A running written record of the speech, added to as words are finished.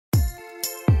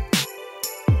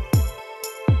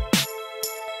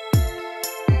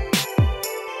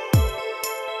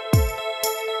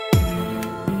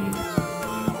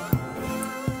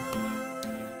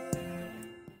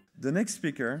The next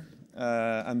speaker,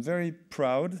 I'm very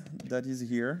proud that he's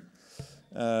here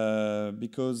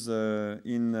because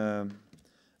in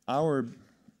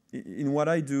what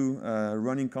I do,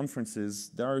 running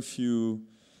conferences, there are a few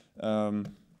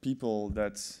people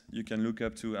that you can look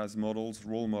up to as models,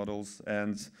 role models,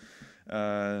 and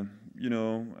you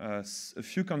know, a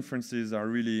few conferences are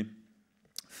really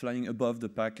flying above the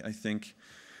pack, I think.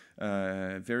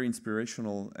 Very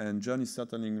inspirational, and John is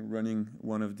certainly running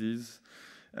one of these.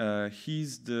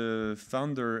 He's the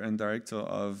founder and director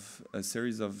of a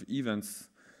series of events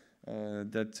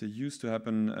that used to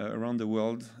happen around the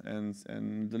world, and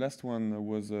the last one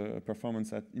was a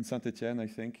performance in Saint-Etienne, I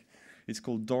think. It's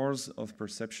called Doors of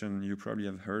Perception. You probably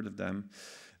have heard of them.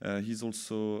 He's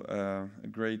also a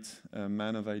great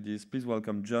man of ideas. Please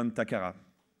welcome John Tackara.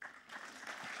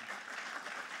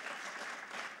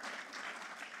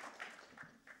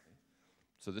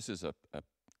 So this is an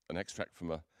extract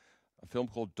from a film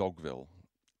called Dogville,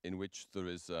 in which there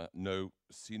is no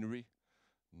scenery,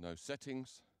 no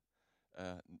settings,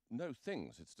 no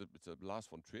things. It's a Lars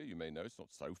von Trier, you may know. It's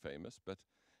not so famous, but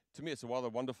to me it's a rather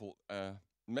wonderful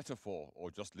metaphor, or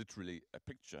just literally a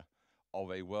picture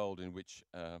of a world in which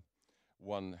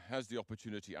one has the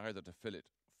opportunity either to fill it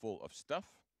full of stuff,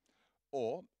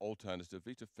 or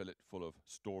alternatively to fill it full of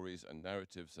stories and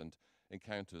narratives and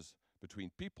encounters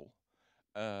between people.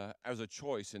 As a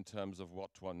choice in terms of what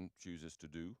one chooses to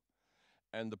do.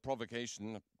 And the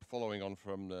provocation, following on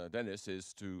from Dennis,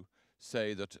 is to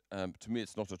say that to me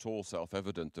it's not at all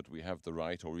self-evident that we have the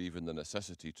right or even the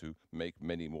necessity to make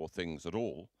many more things at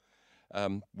all.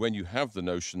 When you have the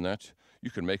notion that you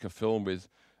can make a film with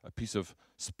a piece of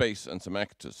space and some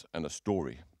actors and a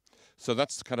story. So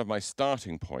that's kind of my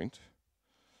starting point.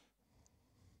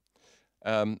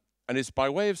 And it's by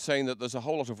way of saying that there's a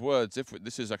whole lot of words.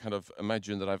 This is a kind of,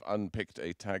 imagine that I've unpicked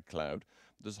a tag cloud.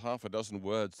 There's half a dozen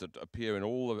words that appear in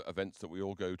all the events that we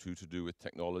all go to do with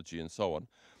technology and so on.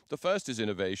 The first is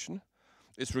innovation.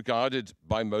 It's regarded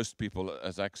by most people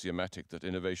as axiomatic that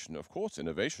innovation, of course,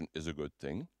 innovation is a good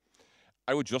thing.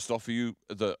 I would just offer you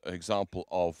the example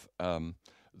of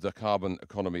the carbon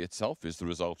economy itself is the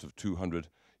result of 200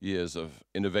 years of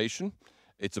innovation.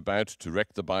 It's about to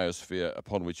wreck the biosphere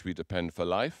upon which we depend for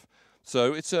life.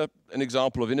 So it's an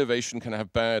example of innovation can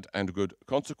have bad and good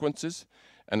consequences.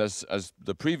 And as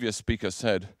the previous speaker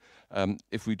said,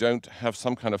 if we don't have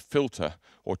some kind of filter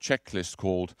or checklist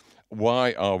called,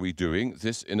 why are we doing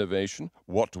this innovation?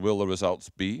 What will the results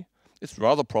be? It's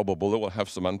rather probable it will have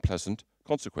some unpleasant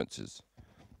consequences.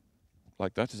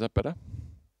 Like that, is that better?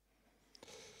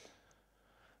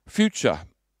 Future,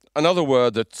 another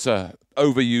word that's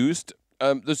overused.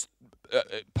 There's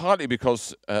partly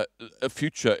because a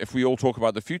future, if we all talk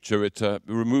about the future, it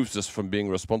removes us from being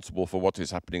responsible for what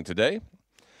is happening today.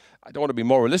 I don't want to be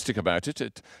moralistic about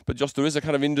it, but just there is a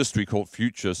kind of industry called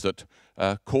futures that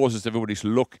causes everybody to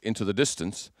look into the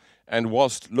distance. And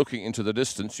whilst looking into the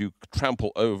distance, you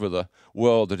trample over the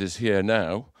world that is here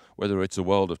now, whether it's a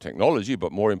world of technology,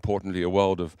 but more importantly, a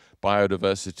world of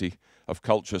biodiversity, of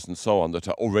cultures and so on that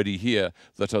are already here,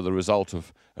 that are the result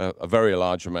of a very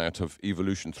large amount of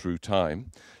evolution through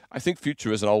time. I think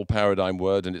future is an old paradigm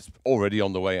word, and it's already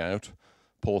on the way out.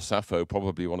 Paul Sappho,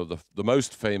 probably one of the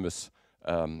most famous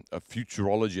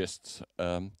futurologists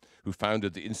who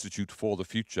founded the Institute for the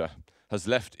Future, has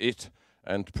left it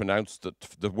and pronounced that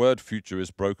the word future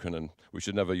is broken and we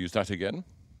should never use that again.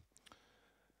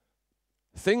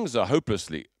 Things are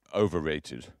hopelessly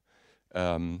overrated.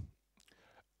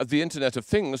 The Internet of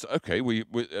Things, okay,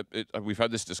 we've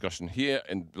had this discussion here.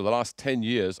 In the last 10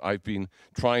 years, I've been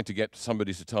trying to get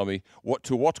somebody to tell me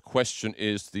to what question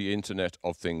is the Internet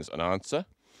of Things an answer.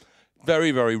 Very,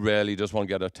 very rarely does one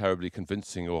get a terribly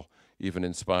convincing or even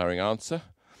inspiring answer.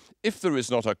 If there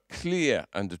is not a clear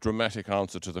and dramatic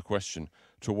answer to the question,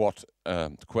 to what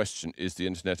question is the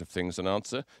Internet of Things an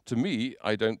answer, to me,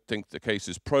 I don't think the case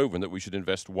is proven that we should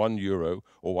invest €1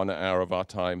 or 1 hour of our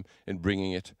time in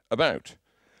bringing it about.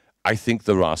 I think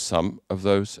there are some of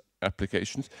those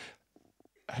applications.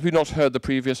 Have you not heard the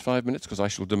previous 5 minutes? Because I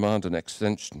shall demand an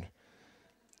extension.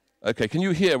 Okay, can you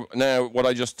hear now what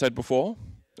I just said before?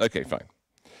 Okay, fine.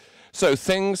 So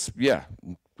things, yeah,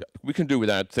 we can do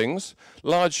without things.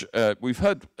 We've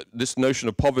heard this notion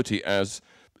of poverty as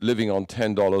living on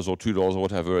 $10 or $2 or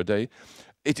whatever a day.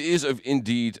 It is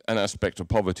indeed an aspect of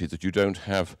poverty that you don't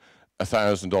have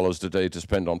 $1,000 a day to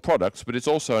spend on products, but it's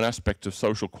also an aspect of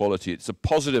social quality. It's a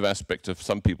positive aspect of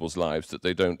some people's lives that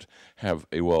they don't have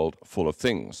a world full of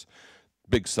things.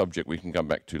 Big subject we can come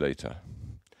back to later.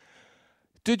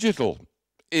 Digital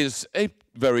is a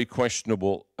very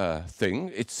questionable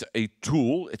thing. It's a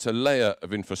tool, it's a layer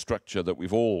of infrastructure that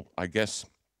we've all, I guess,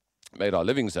 made our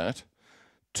livings at.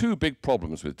 Two big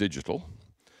problems with digital.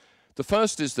 The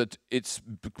first is that it's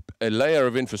a layer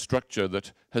of infrastructure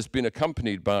that has been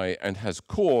accompanied by and has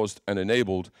caused and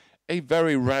enabled a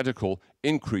very radical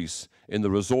increase in the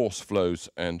resource flows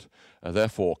and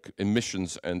therefore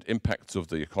emissions and impacts of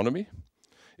the economy.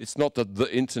 It's not that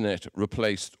the internet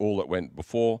replaced all that went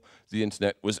before. The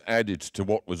internet was added to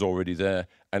what was already there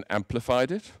and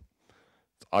amplified it.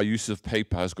 Our use of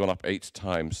paper has gone up 8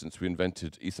 times since we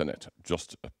invented Ethernet,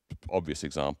 just an obvious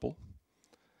example.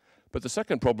 But the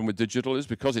second problem with digital is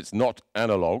because it's not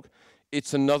analog,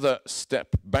 it's another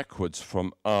step backwards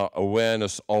from our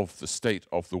awareness of the state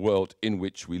of the world in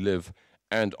which we live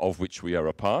and of which we are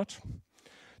a part.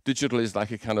 Digital is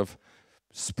like a kind of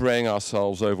spraying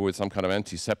ourselves over with some kind of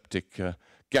antiseptic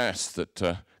gas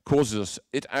that causes us,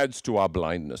 it adds to our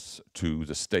blindness to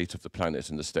the state of the planet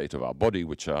and the state of our body,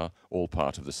 which are all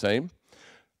part of the same.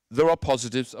 There are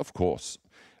positives, of course.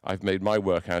 I've made my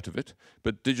work out of it,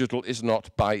 but digital is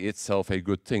not by itself a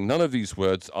good thing. None of these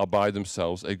words are by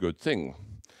themselves a good thing.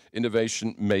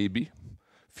 Innovation, maybe.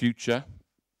 Future,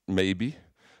 maybe.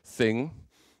 Thing,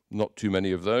 not too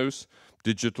many of those.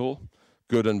 Digital,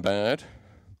 good and bad.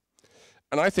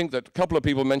 And I think that a couple of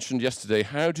people mentioned yesterday,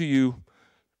 how do you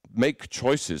make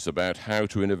choices about how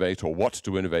to innovate or what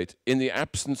to innovate in the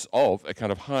absence of a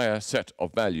kind of higher set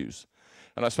of values?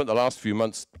 And I spent the last few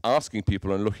months asking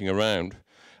people and looking around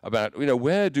about,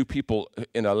 where do people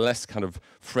in a less kind of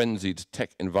frenzied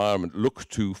tech environment look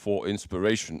to for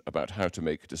inspiration about how to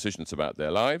make decisions about their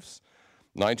lives?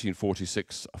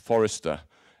 1946, a forester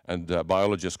and a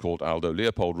biologist called Aldo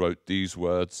Leopold wrote these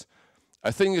words: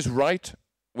 "A thing is right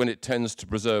when it tends to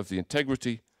preserve the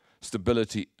integrity,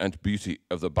 stability, and beauty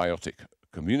of the biotic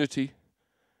community.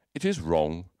 It is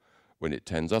wrong when it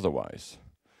tends otherwise."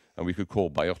 And we could call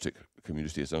biotic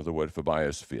community as another word for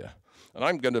biosphere. And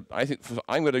I'm going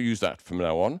to use that from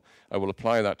now on. I will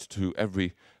apply that to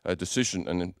every decision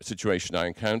and situation I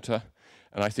encounter.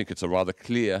 And I think it's a rather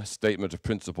clear statement of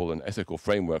principle and ethical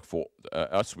framework for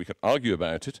us. We can argue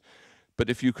about it. But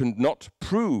if you can not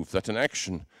prove that an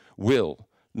action will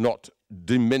not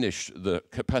diminish the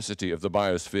capacity of the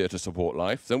biosphere to support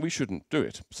life, then we shouldn't do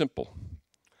it. Simple.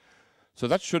 So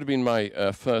that should have been my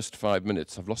first 5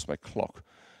 minutes. I've lost my clock.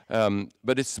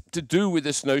 But it's to do with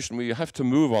this notion where you have to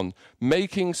move on.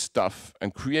 Making stuff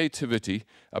and creativity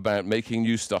about making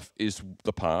new stuff is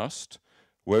the past.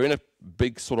 We're in a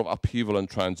big sort of upheaval and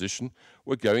transition.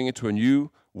 We're going into a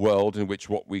new world in which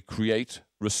what we create,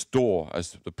 restore,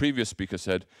 as the previous speaker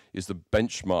said, is the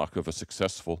benchmark of a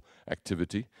successful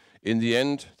activity. In the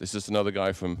end, this is another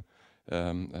guy from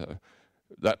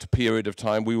that period of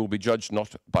time, we will be judged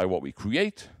not by what we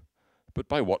create, but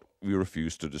by what we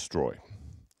refuse to destroy.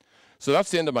 So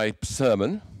that's the end of my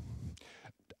sermon.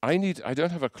 I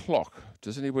don't have a clock.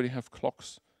 Does anybody have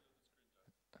clocks?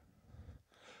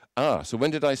 So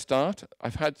when did I start?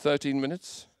 I've had 13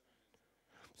 minutes.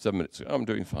 7 minutes. I'm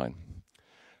doing fine.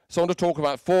 So I want to talk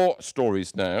about 4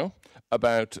 stories now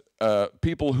about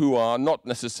people who are not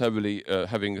necessarily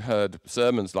having heard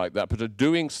sermons like that, but are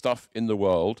doing stuff in the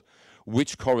world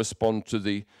which correspond to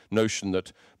the notion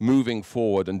that moving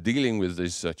forward and dealing with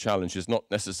this challenge is not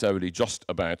necessarily just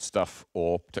about stuff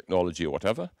or technology or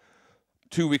whatever.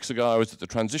 2 weeks ago, I was at the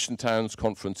Transition Towns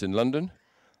Conference in London.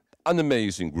 An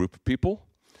amazing group of people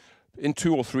in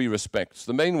 2 or 3 respects.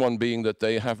 The main one being that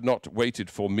they have not waited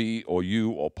for me or you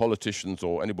or politicians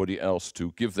or anybody else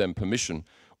to give them permission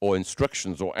or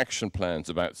instructions or action plans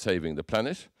about saving the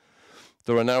planet.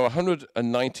 There are now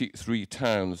 193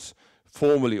 towns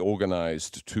formally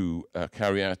organized to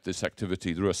carry out this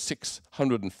activity. There are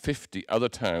 650 other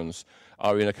towns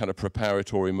are in a kind of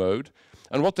preparatory mode.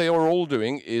 And what they are all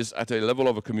doing is at a level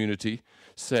of a community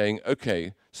saying,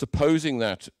 okay, supposing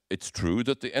that it's true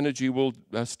that the energy will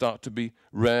start to be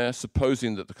rare,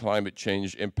 supposing that the climate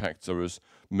change impacts are as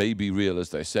maybe real as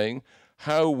they're saying,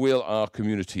 how will our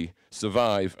community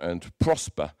survive and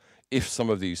prosper if some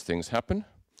of these things happen?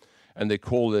 And they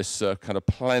call this kind of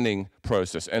planning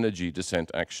process, energy descent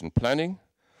action planning.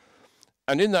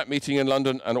 And in that meeting in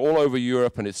London and all over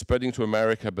Europe, and it's spreading to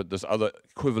America, but there's other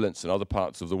equivalents in other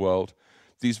parts of the world,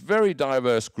 these very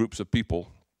diverse groups of people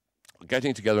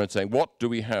getting together and saying, what do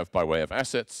we have by way of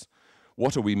assets?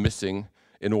 What are we missing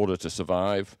in order to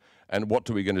survive? And what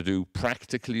are we going to do,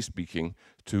 practically speaking,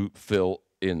 to fill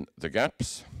in the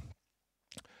gaps?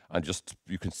 And just,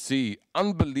 you can see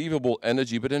unbelievable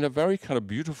energy, but in a very kind of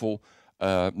beautiful,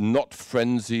 not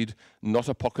frenzied, not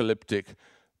apocalyptic,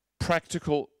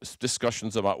 practical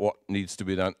discussions about what needs to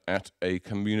be done at a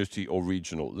community or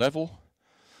regional level.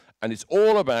 And it's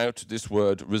all about this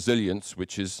word resilience,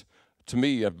 which is to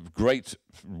me, a great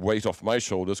weight off my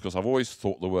shoulders, because I've always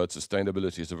thought the word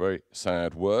sustainability is a very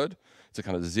sad word. It's a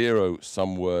kind of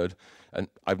zero-sum word, and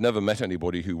I've never met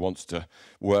anybody who wants to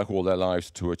work all their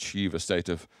lives to achieve a state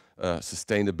of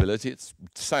sustainability. It's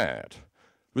sad.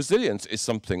 Resilience is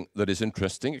something that is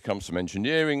interesting. It comes from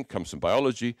engineering, it comes from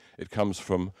biology, it comes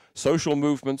from social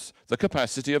movements, the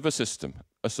capacity of a system,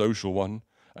 a social one,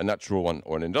 a natural one,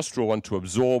 or an industrial one, to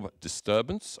absorb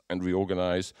disturbance and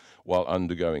reorganize while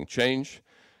undergoing change.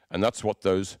 And that's what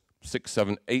those 600,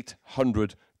 700,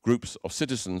 800 groups of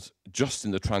citizens just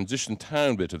in the transition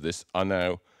town bit of this are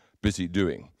now busy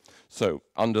doing. So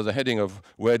under the heading of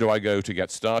where do I go to get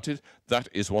started, that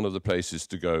is one of the places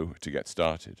to go to get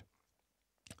started.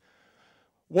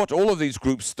 What all of these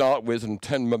groups start with and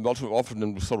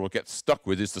often sort of get stuck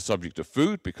with is the subject of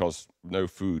food, because no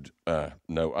food,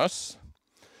 no us.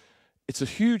 It's a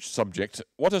huge subject.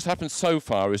 What has happened so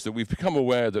far is that we've become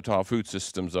aware that our food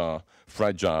systems are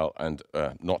fragile and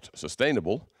not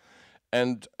sustainable.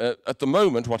 And at the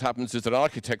moment, what happens is that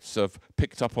architects have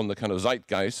picked up on the kind of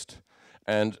zeitgeist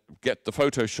and get the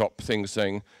Photoshop thing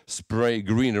saying spray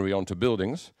greenery onto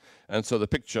buildings. And so the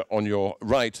picture on your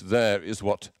right there is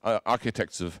what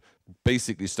architects have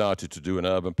basically started to do, and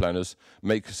urban planners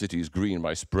make cities green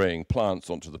by spraying plants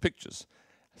onto the pictures.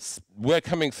 We're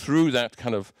coming through that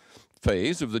kind of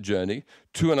phase of the journey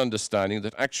to an understanding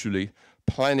that actually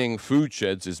planning food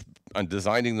sheds and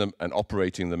designing them and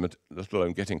operating them, let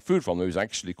alone getting food from them, is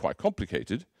actually quite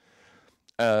complicated.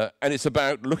 And it's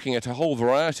about looking at a whole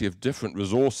variety of different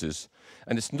resources.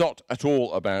 And it's not at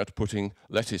all about putting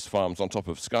lettuce farms on top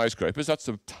of skyscrapers. That's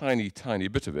a tiny, tiny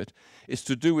bit of it. It's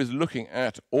to do with looking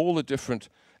at all the different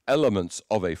elements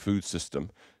of a food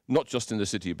system, not just in the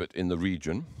city, but in the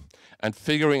region, and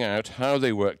figuring out how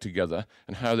they work together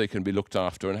and how they can be looked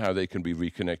after and how they can be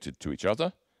reconnected to each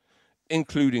other,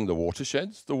 including the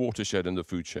watersheds. The watershed and the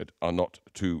food shed are not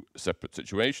two separate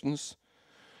situations,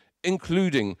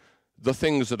 including the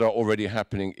things that are already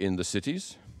happening in the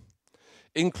cities,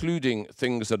 including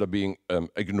things that are being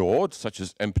ignored, such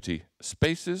as empty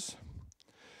spaces,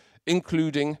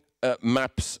 including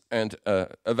maps and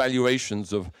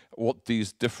evaluations of what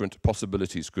these different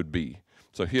possibilities could be.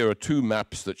 So here are two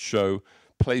maps that show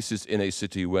places in a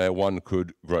city where one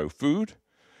could grow food.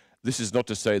 This is not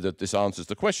to say that this answers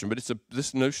the question, but it's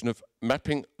this notion of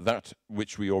mapping that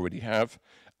which we already have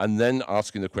and then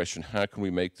asking the question, how can we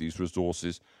make these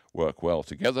resources work well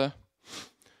together?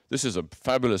 This is a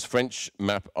fabulous French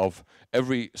map of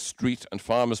every street and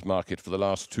farmers market for the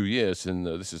last 2 years.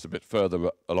 This is a bit further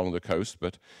along the coast,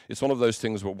 but it's one of those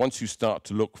things where once you start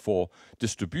to look for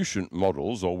distribution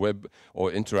models or web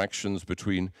or interactions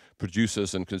between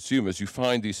producers and consumers, you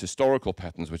find these historical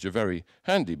patterns which are very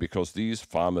handy, because these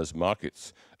farmers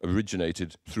markets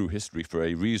originated through history for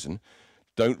a reason,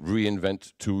 don't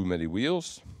reinvent too many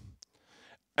wheels.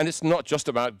 And it's not just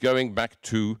about going back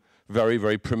to very,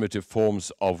 very primitive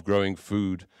forms of growing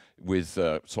food with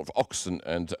sort of oxen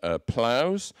and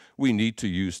plows. We need to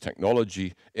use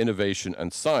technology, innovation,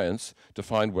 and science to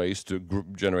find ways to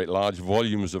generate large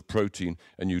volumes of protein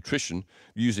and nutrition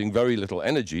using very little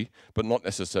energy, but not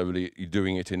necessarily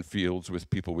doing it in fields with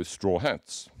people with straw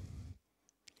hats.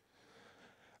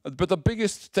 But the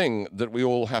biggest thing that we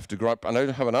all have to grasp, and I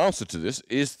don't have an answer to this,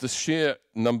 is the sheer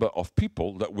number of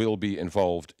people that will be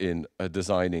involved in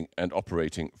designing and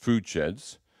operating food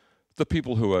sheds, the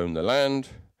people who own the land,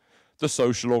 the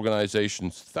social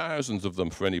organizations, thousands of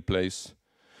them for any place,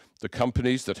 the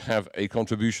companies that have a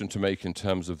contribution to make in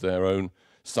terms of their own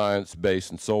science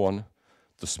base and so on,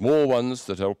 the small ones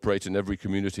that operate in every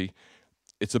community.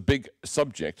 It's a big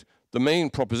subject. The main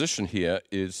proposition here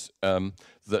is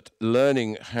that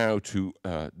learning how to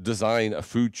design a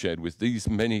food shed with these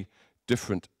many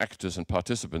different actors and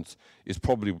participants is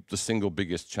probably the single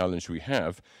biggest challenge we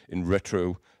have in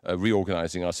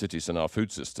reorganizing our cities and our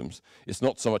food systems. It's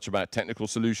not so much about technical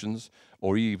solutions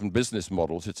or even business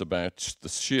models. It's about the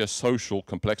sheer social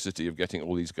complexity of getting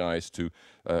all these guys to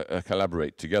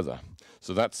collaborate together.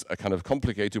 So that's a kind of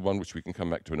complicated one, which we can come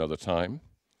back to another time.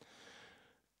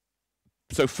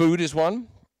 So food is one.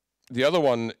 The other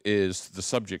one is the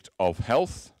subject of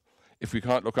health. If we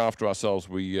can't look after ourselves,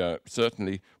 we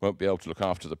certainly won't be able to look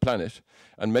after the planet.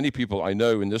 And many people I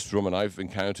know in this room, and I've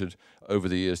encountered over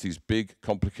the years, these big,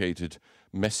 complicated,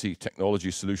 messy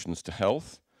technology solutions to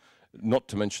health, not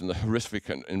to mention the horrific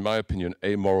and, in my opinion,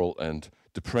 amoral and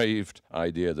depraved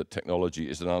idea that technology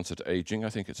is an answer to aging. I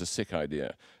think it's a sick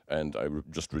idea, and I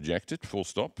just reject it, full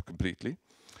stop, completely.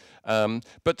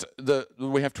 But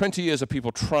we have 20 years of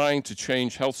people trying to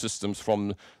change health systems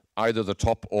from either the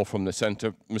top or from the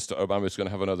center. Mr. Obama is going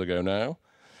to have another go now.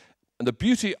 And the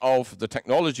beauty of the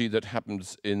technology that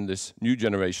happens in this new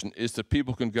generation is that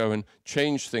people can go and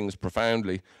change things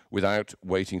profoundly without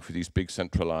waiting for these big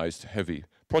centralized heavy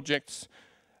projects.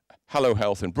 Hello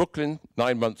Health in Brooklyn,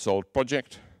 9 months old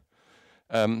project.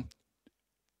 5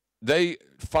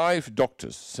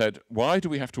 doctors said, why do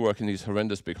we have to work in these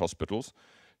horrendous big hospitals?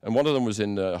 And one of them was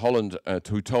in Holland,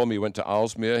 who told me he went to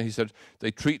Aalsmeer. He said,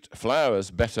 they treat flowers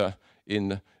better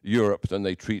in Europe than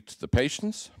they treat the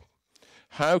patients.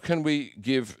 How can we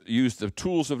use the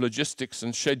tools of logistics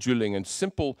and scheduling and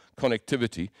simple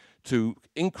connectivity to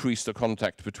increase the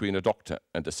contact between a doctor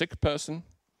and a sick person?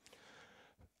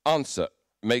 Answer,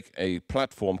 make a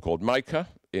platform called Mica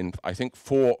in, I think,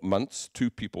 4 months,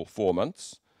 2 people, 4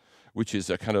 months, which is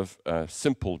a kind of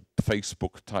simple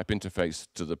Facebook type interface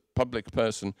to the public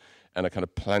person and a kind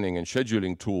of planning and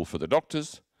scheduling tool for the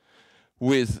doctors,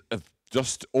 with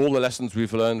just all the lessons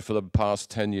we've learned for the past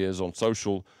 10 years on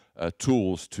social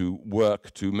tools to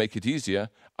work to make it easier.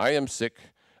 I am sick,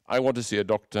 I want to see a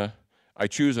doctor, I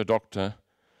choose a doctor,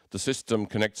 the system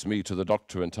connects me to the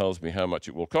doctor and tells me how much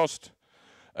it will cost,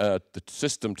 the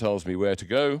system tells me where to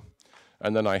go,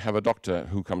 and then I have a doctor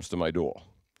who comes to my door,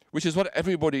 which is what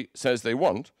everybody says they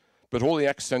want, but all the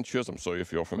Accentures, I'm sorry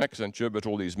if you're from Accenture, but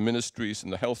all these ministries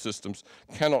and the health systems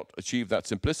cannot achieve that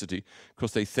simplicity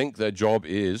because they think their job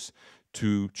is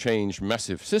to change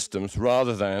massive systems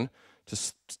rather than to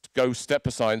go step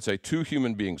aside and say, 2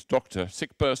 human beings, doctor,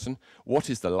 sick person,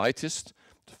 what is the lightest,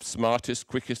 smartest,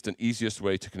 quickest, and easiest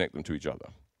way to connect them to each other?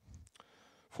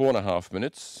 4.5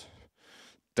 minutes.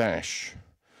 Dash.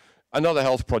 Another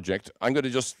health project. I'm going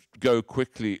to just go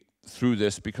quickly through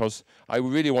this because I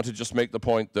really want to just make the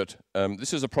point that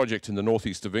this is a project in the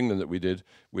northeast of England that we did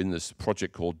in this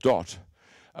project called DOT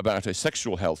about a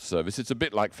sexual health service. It's a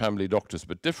bit like Family Doctors,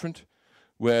 but different,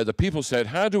 where the people said,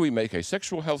 how do we make a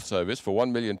sexual health service for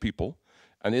 1 million people?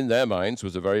 And in their minds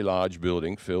was a very large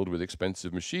building filled with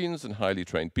expensive machines and highly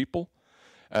trained people.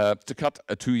 To cut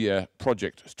a 2-year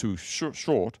project too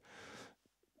short,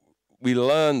 we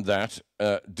learned that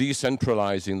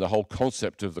decentralizing the whole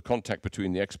concept of the contact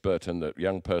between the expert and the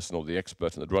young person, or the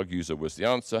expert and the drug user, was the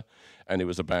answer. And it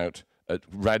was about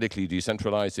radically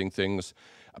decentralizing things,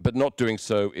 but not doing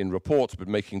so in reports, but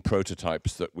making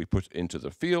prototypes that we put into the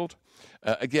field.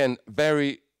 Again,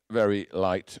 very, very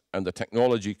light, and the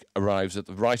technology arrives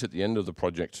right at the end of the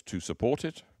project to support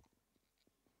it.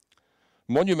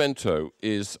 Monumento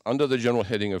is under the general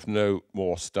heading of no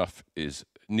more stuff is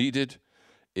needed.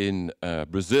 In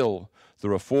Brazil,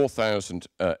 there are 4,000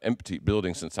 empty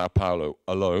buildings in Sao Paulo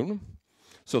alone.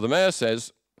 So the mayor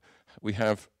says, we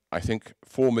have, I think,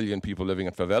 4 million people living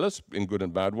in favelas, in good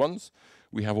and bad ones.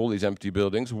 We have all these empty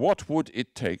buildings. What would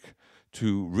it take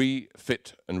to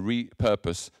refit and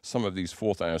repurpose some of these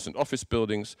 4,000 office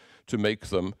buildings to make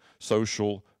them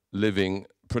social, living,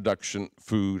 production,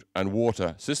 food, and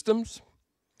water systems?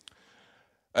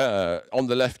 On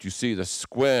the left, you see the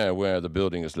square where the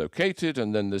building is located,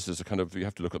 and then this is a kind of, you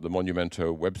have to look at the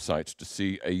Monumento website to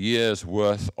see a year's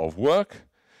worth of work.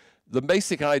 The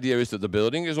basic idea is that the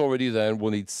building is already there and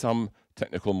will need some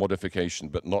technical modification,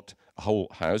 but not a whole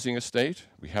housing estate.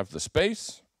 We have the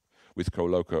space with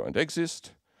Coloco and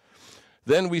Exist.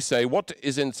 Then we say, what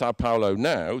is in Sao Paulo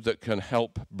now that can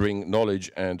help bring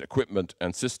knowledge and equipment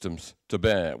and systems to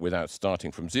bear without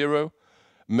starting from zero?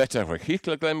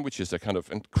 Meta-Reciclagem, which is a kind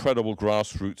of incredible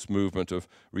grassroots movement of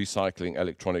recycling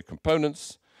electronic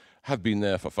components, have been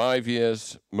there for 5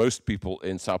 years. Most people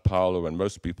in Sao Paulo and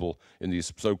most people in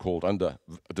these so-called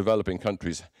underdeveloping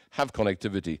countries have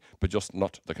connectivity, but just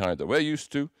not the kind that we're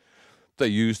used to. They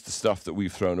use the stuff that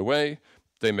we've thrown away.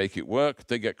 They make it work.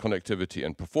 They get connectivity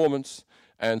and performance.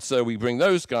 And so we bring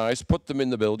those guys, put them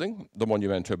in the building, the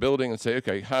Monumento building, and say,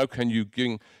 okay, how can you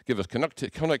give us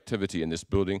connectivity in this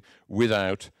building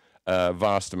without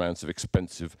vast amounts of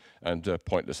expensive and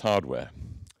pointless hardware?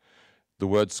 The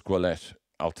word squelette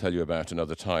I'll tell you about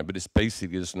another time, but it's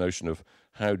basically this notion of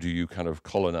how do you kind of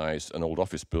colonize an old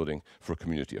office building for a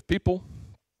community of people.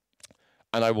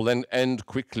 And I will then end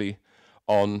quickly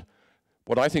on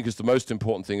what I think is the most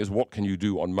important thing is what can you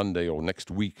do on Monday or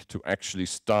next week to actually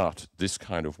start this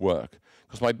kind of work?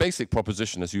 Because my basic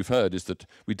proposition, as you've heard, is that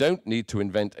we don't need to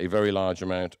invent a very large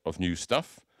amount of new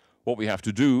stuff. What we have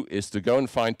to do is to go and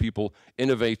find people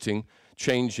innovating,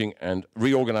 changing, and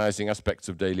reorganizing aspects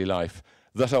of daily life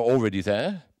that are already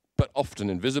there, but often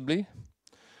invisibly.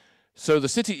 So the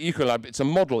City Ecolab, it's a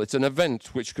model, it's an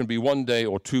event which can be 1 day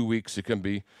or 2 weeks, it can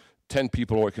be 10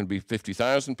 people or it can be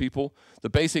 50,000 people. The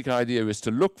basic idea is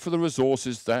to look for the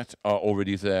resources that are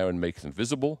already there and make them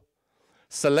visible,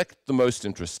 select the most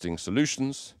interesting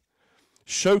solutions,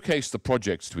 showcase the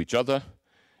projects to each other,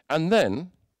 and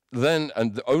then then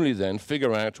and only then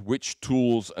figure out which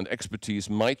tools and expertise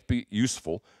might be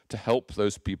useful to help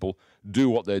those people do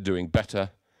what they're doing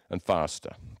better and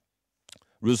faster.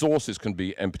 Resources can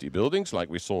be empty buildings, like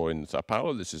we saw in Sao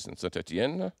Paulo. This is in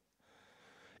Saint-Étienne.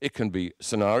 It can be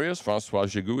scenarios. Francois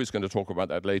Gigou is going to talk about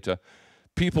that later.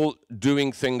 People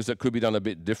doing things that could be done a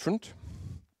bit different.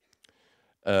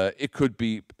 It could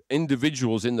be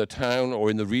individuals in the town or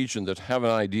in the region that have an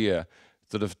idea,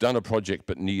 that have done a project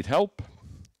but need help.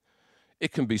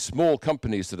 It can be small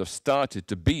companies that have started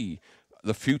to be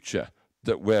the future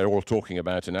that we're all talking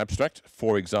about in abstract.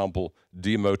 For example,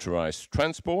 demotorized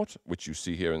transport, which you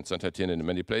see here in Saint-Étienne and in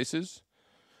many places.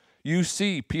 You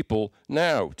see people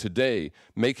now, today,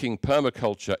 making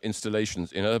permaculture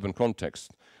installations in urban contexts,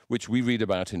 which we read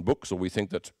about in books, or we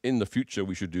think that in the future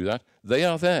we should do that. They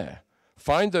are there.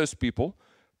 Find those people,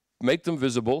 make them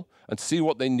visible, and see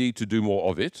what they need to do more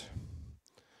of it.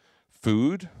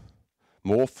 Food,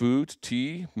 more food,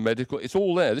 tea, medical, it's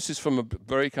all there. This is from a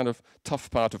very kind of tough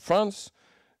part of France.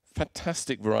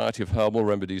 Fantastic variety of herbal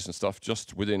remedies and stuff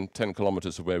just within 10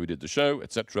 kilometers of where we did the show,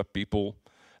 etc., people,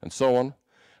 and so on.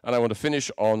 And I want to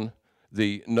finish on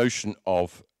the notion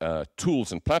of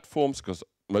tools and platforms, because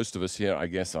most of us here, I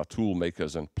guess, are tool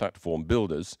makers and platform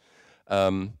builders.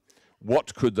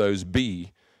 What could those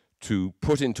be to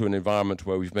put into an environment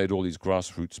where we've made all these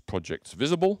grassroots projects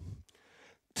visible?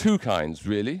 Two kinds,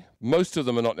 really. Most of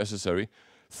them are not necessary.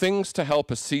 Things to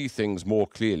help us see things more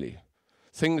clearly.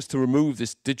 Things to remove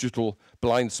this digital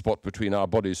blind spot between our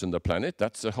bodies and the planet.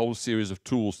 That's a whole series of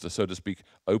tools to, so to speak,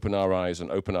 open our eyes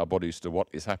and open our bodies to what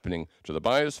is happening to the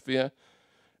biosphere.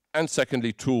 And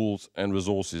secondly, tools and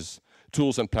resources,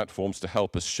 tools and platforms to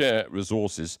help us share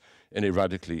resources in a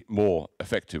radically more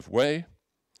effective way.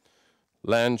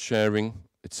 Land sharing.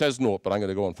 It says naught, but I'm going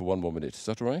to go on for one more minute. Is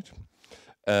that all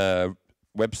right?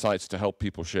 Websites to help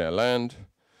people share land,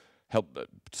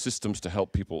 systems to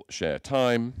help people share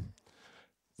time.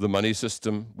 The money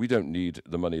system, we don't need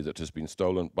the money that has been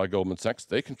stolen by Goldman Sachs.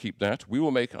 They can keep that. We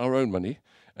will make our own money,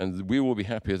 and we will be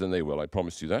happier than they will. I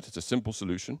promise you that. It's a simple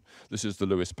solution. This is the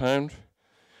Lewis pound.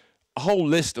 A whole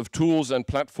list of tools and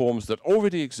platforms that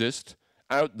already exist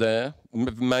out there,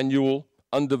 manual,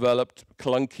 undeveloped,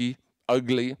 clunky,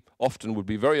 ugly, often would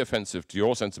be very offensive to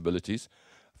your sensibilities.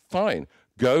 Fine.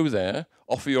 Go there,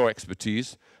 offer your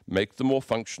expertise, make them more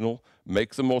functional,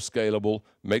 make them more scalable,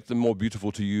 make them more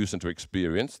beautiful to use and to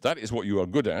experience. That is what you are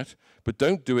good at, but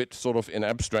don't do it sort of in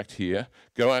abstract here.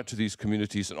 Go out to these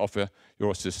communities and offer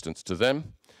your assistance to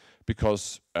them,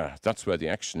 because that's where the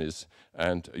action is,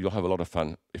 and you'll have a lot of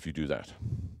fun if you do that.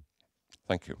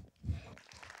 Thank you.